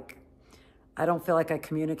thinking like, I don't feel like I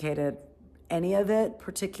communicated any of it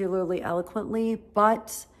particularly eloquently,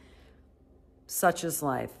 but such is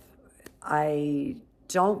life. I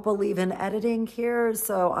don't believe in editing here,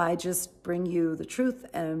 so I just bring you the truth,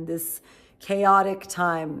 and this chaotic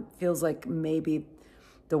time feels like maybe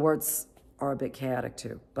the words are a bit chaotic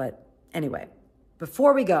too. But anyway,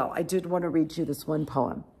 before we go, I did want to read you this one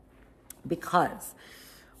poem because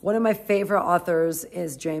one of my favorite authors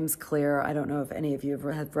is James Clear. I don't know if any of you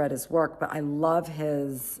have read his work, but I love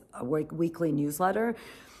his weekly newsletter.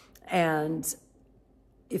 And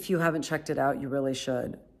if you haven't checked it out, you really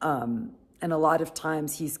should. And a lot of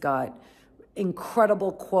times he's got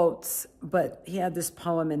incredible quotes, but he had this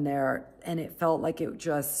poem in there and it felt like it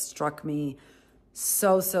just struck me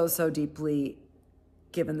so deeply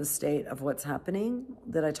given the state of what's happening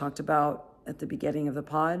that I talked about at the beginning of the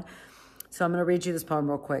pod. So I'm going to read you this poem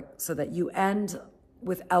real quick so that you end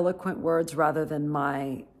with eloquent words rather than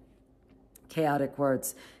my chaotic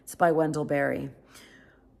words. It's by Wendell Berry.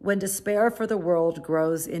 When despair for the world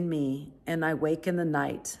grows in me, and I wake in the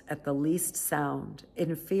night at the least sound,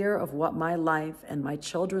 in fear of what my life and my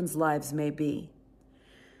children's lives may be,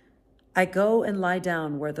 I go and lie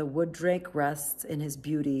down where the wood drake rests in his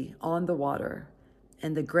beauty on the water,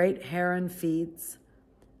 and the great heron feeds.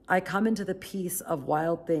 I come into the peace of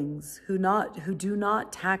wild things who do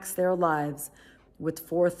not tax their lives with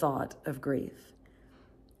forethought of grief.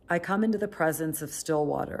 I come into the presence of still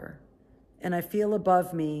water, and I feel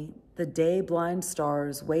above me the day-blind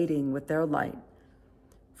stars waiting with their light.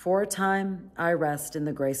 For a time, I rest in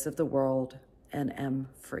the grace of the world and am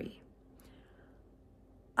free.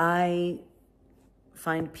 I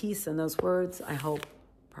find peace in those words. I hope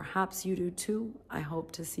perhaps you do too. I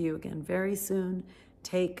hope to see you again very soon.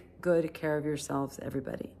 Take good care of yourselves,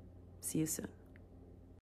 everybody. See you soon.